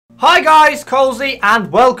Hi guys, Colesy,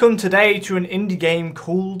 and welcome today to an indie game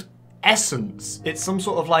called Essence. It's some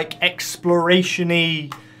sort of like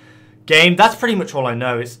exploration-y game. That's pretty much all I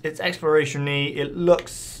know. It's exploration-y. It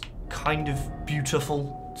looks kind of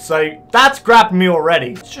beautiful. So that's grabbed me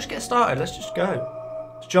already. Let's just get started. Let's just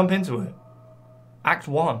go. Let's jump into it. Act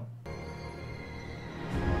 1.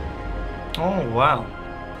 Oh wow.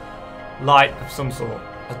 Light of some sort.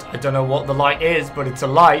 I don't know what the light is, but it's a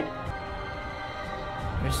light.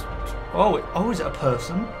 Oh, is it a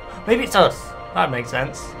person? Maybe it's us. That makes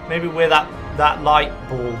sense. Maybe we're that light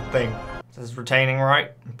ball thing. It says retaining,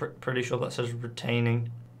 right? I'm pretty sure that says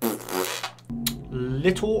retaining.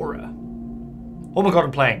 Litora. Oh my god,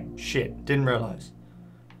 I'm playing. Shit, didn't realise.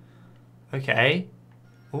 Okay.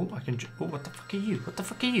 Oh, I can. Oh, what the fuck are you? What the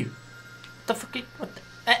fuck are you? What the fuck are you? What the?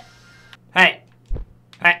 Hey!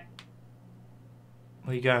 Hey!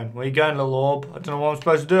 Where you going? Where you going, little orb? I don't know what I'm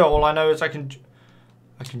supposed to do. All I know is I can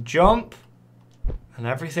jump, and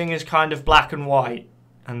everything is kind of black and white.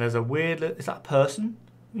 And there's a weird... Is that a person?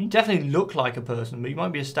 You definitely look like a person, but you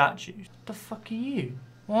might be a statue. What the fuck are you?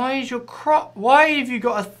 Why is your crop... Why have you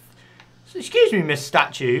got a... Excuse me, Miss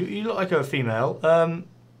Statue. You look like a female.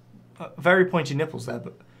 Very pointy nipples there,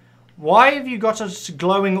 but... Why have you got a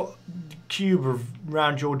glowing cube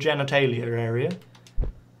around your genitalia area?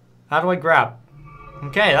 How do I grab?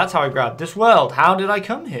 Okay, that's how I grab. This world. How did I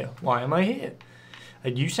come here? Why am I here? Are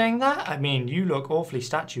you saying that? I mean, you look awfully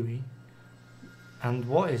statuey. And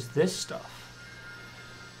what is this stuff?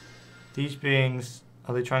 These beings,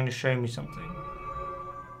 are they trying to show me something?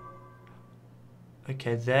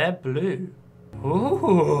 Okay, they're blue.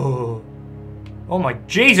 Ooh. Oh my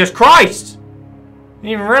Jesus Christ! I didn't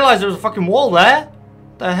even realise there was a fucking wall there.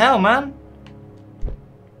 What the hell, man?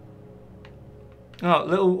 Oh,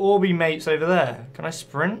 little Orby mates over there. Can I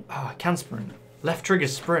sprint? Oh, I can sprint. Left trigger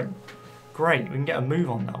sprint. Great, we can get a move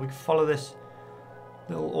on that. We can follow this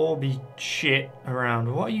little Orby shit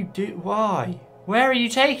around. What are you doing? Why? Where are you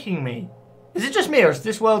taking me? Is it just me, or does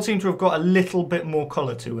this world seem to have got a little bit more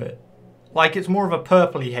colour to it? Like it's more of a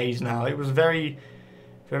purpley haze now. It was very,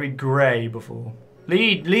 very grey before.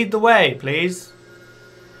 Lead the way, please.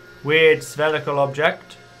 Weird spherical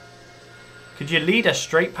object. Could you lead a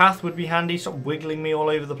straight path would be handy. Stop wiggling me all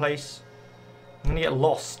over the place. I'm gonna get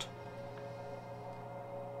lost.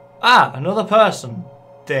 Ah, another person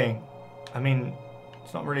thing. I mean,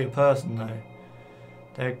 it's not really a person though.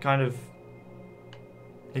 They're kind of...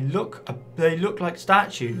 They look like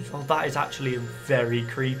statues. Well, that is actually very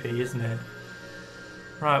creepy, isn't it?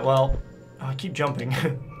 Right, well, I keep jumping.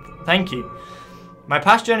 Thank you. My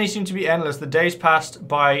past journey seemed to be endless. The days passed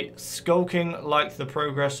by skulking like the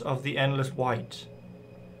progress of the endless white.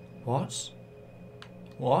 What?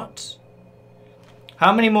 What?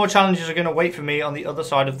 How many more challenges are going to wait for me on the other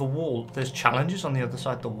side of the wall? There's challenges on the other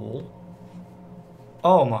side of the wall?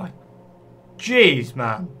 Oh my... Jeez,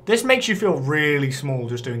 man. This makes you feel really small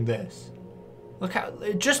just doing this. Look how...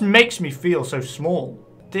 It just makes me feel so small.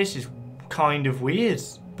 This is kind of weird.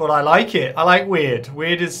 But I like it. I like weird.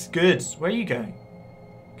 Weird is good. Where are you going?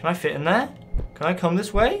 Can I fit in there? Can I come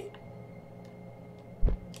this way?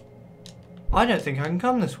 I don't think I can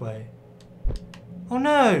come this way. Oh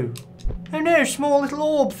no! Oh no, small little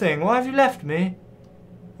orb thing. Why have you left me?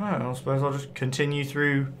 I don't know, I suppose I'll just continue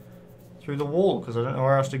through the wall because I don't know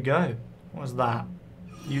where else to go. What's that?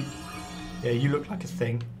 Yeah, you look like a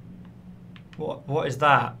thing. What is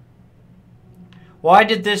that? Why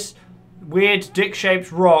did this weird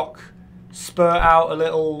dick-shaped rock spurt out a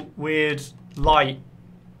little weird light?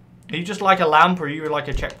 Are you just like a lamp, or are you like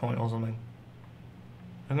a checkpoint or something?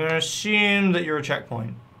 I'm going to assume that you're a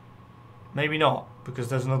checkpoint. Maybe not, because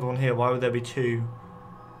there's another one here. Why would there be two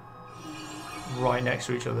right next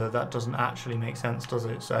to each other? That doesn't actually make sense, does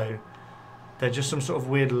it? So they're just some sort of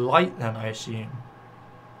weird light then, I assume.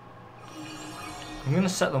 I'm going to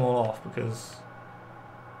set them all off because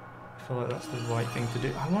I feel like that's the right thing to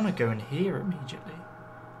do. I want to go in here immediately.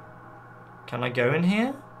 Can I go in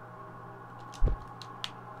here?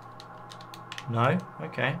 No?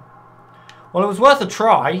 Okay. Well, it was worth a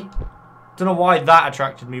try. Don't know why that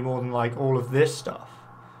attracted me more than like all of this stuff,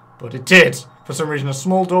 but it did. For some reason, a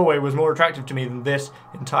small doorway was more attractive to me than this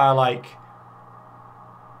entire like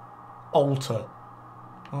altar.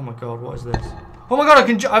 Oh my god, what is this? Oh my god,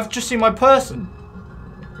 I've just seen my person.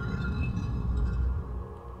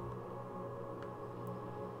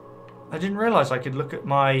 I didn't realise I could look at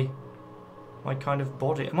my kind of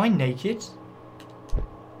body. Am I naked?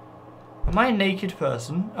 Am I a naked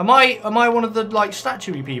person? Am I one of the like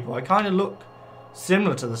statuey people? I kind of look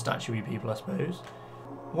similar to the statuey people, I suppose.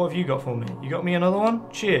 What have you got for me? You got me another one?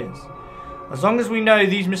 Cheers. As long as we know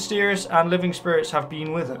these mysterious and living spirits have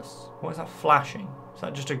been with us. What is that flashing? Is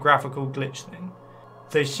that just a graphical glitch thing?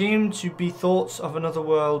 They seem to be thoughts of another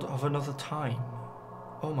world, of another time.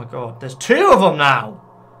 Oh my god, there's 2 of them now!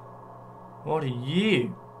 What are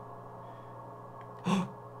you?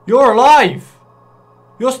 You're alive!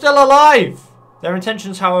 You're still alive! Their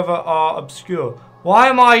intentions, however, are obscure. Why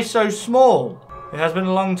am I so small? It has been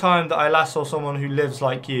a long time that I last saw someone who lives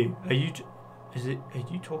like you. Are you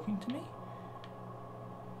talking to me?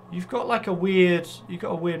 You've got like a weird, you've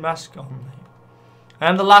got a weird mask on, mate. I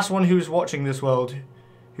am the last one who is watching this world,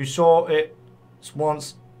 who saw its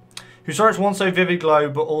once so vivid glow,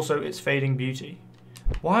 but also its fading beauty.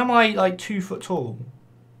 Why am I like 2 foot tall?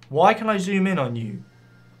 Why can I zoom in on you?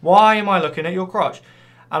 Why am I looking at your crotch?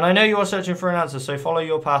 And I know you are searching for an answer, so follow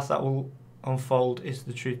your path that will unfold is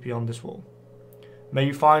the truth beyond this wall. May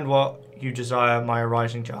you find what you desire, my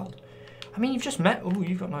arising child. I mean, you've just met. Oh,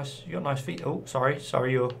 you've got nice feet. Oh,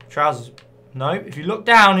 sorry, your trousers. No, if you look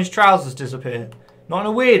down, his trousers disappear. Not in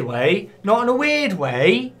a weird way. Not in a weird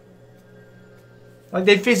way. Like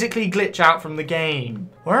they physically glitch out from the game.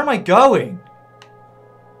 Where am I going?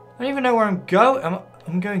 I don't even know where I'm going.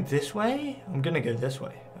 I'm going this way? I'm gonna go this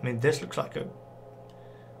way. I mean, this looks like a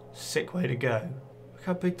sick way to go. Look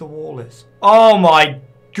how big the wall is. Oh my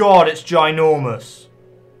god, it's ginormous.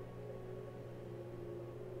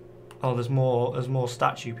 Oh, there's more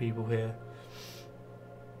statue people here.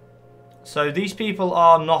 So these people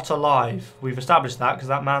are not alive. We've established that because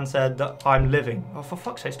that man said that I'm living. Oh, for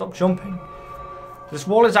fuck's sake, stop jumping. This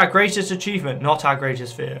wall is our greatest achievement, not our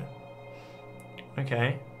greatest fear.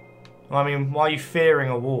 Okay. Well, I mean, why are you fearing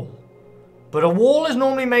a wall? But a wall is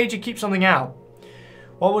normally made to keep something out.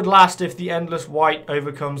 What would last if the endless white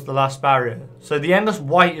overcomes the last barrier? So the endless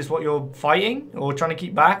white is what you're fighting? Or trying to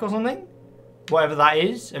keep back or something? Whatever that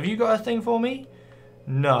is. Have you got a thing for me?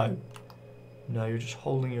 No. No, you're just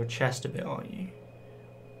holding your chest a bit, aren't you?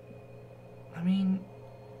 I mean,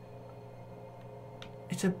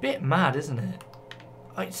 it's a bit mad, isn't it?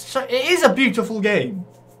 It is a beautiful game.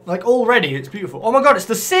 Like, already it's beautiful. Oh my god, it's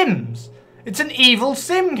The Sims. It's an evil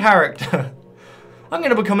sim character. I'm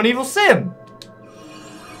going to become an evil sim.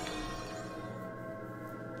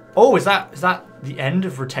 Oh, is that the end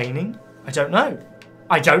of retaining? I don't know.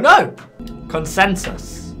 I don't know.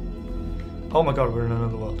 Consensus. Oh my god, we're in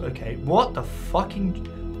another world. Okay, what the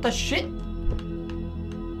fucking... the shit?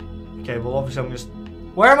 Okay, well obviously I'm just...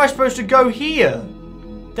 Where am I supposed to go here?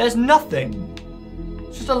 There's nothing.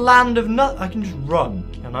 It's just a land of nothing. I can just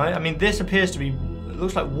run, can I? I mean, this appears to be... It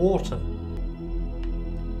looks like water.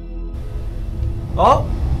 Oh!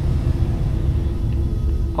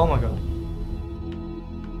 Oh my god.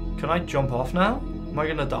 Can I jump off now? Am I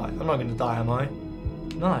gonna die? I'm not gonna die, am I?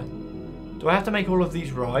 No. Do I have to make all of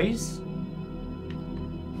these rise?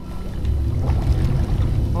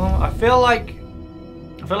 Well, I feel like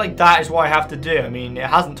that is what I have to do. I mean, it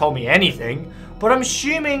hasn't told me anything, but I'm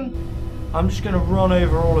assuming I'm just gonna run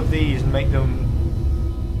over all of these and make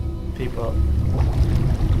them people up.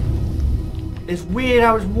 It's weird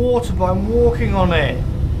how it's water, but I'm walking on it.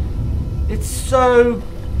 It's so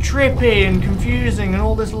trippy and confusing and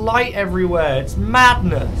all this light everywhere. It's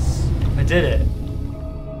madness. I did it.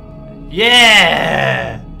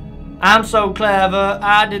 Yeah! I'm so clever.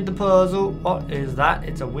 I did the puzzle. What is that?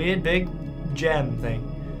 It's a weird big gem thing.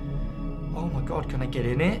 Oh my god, can I get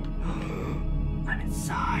in it? I'm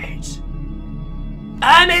inside.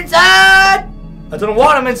 I'm inside! I don't know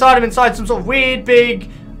what I'm inside. I'm inside some sort of weird big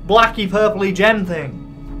blacky purpley gem thing.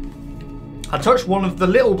 I touched one of the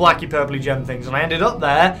little blacky purpley gem things and I ended up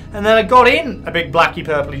there and then I got in a big blacky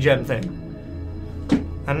purpley gem thing.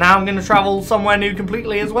 And now I'm going to travel somewhere new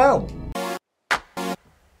completely as well.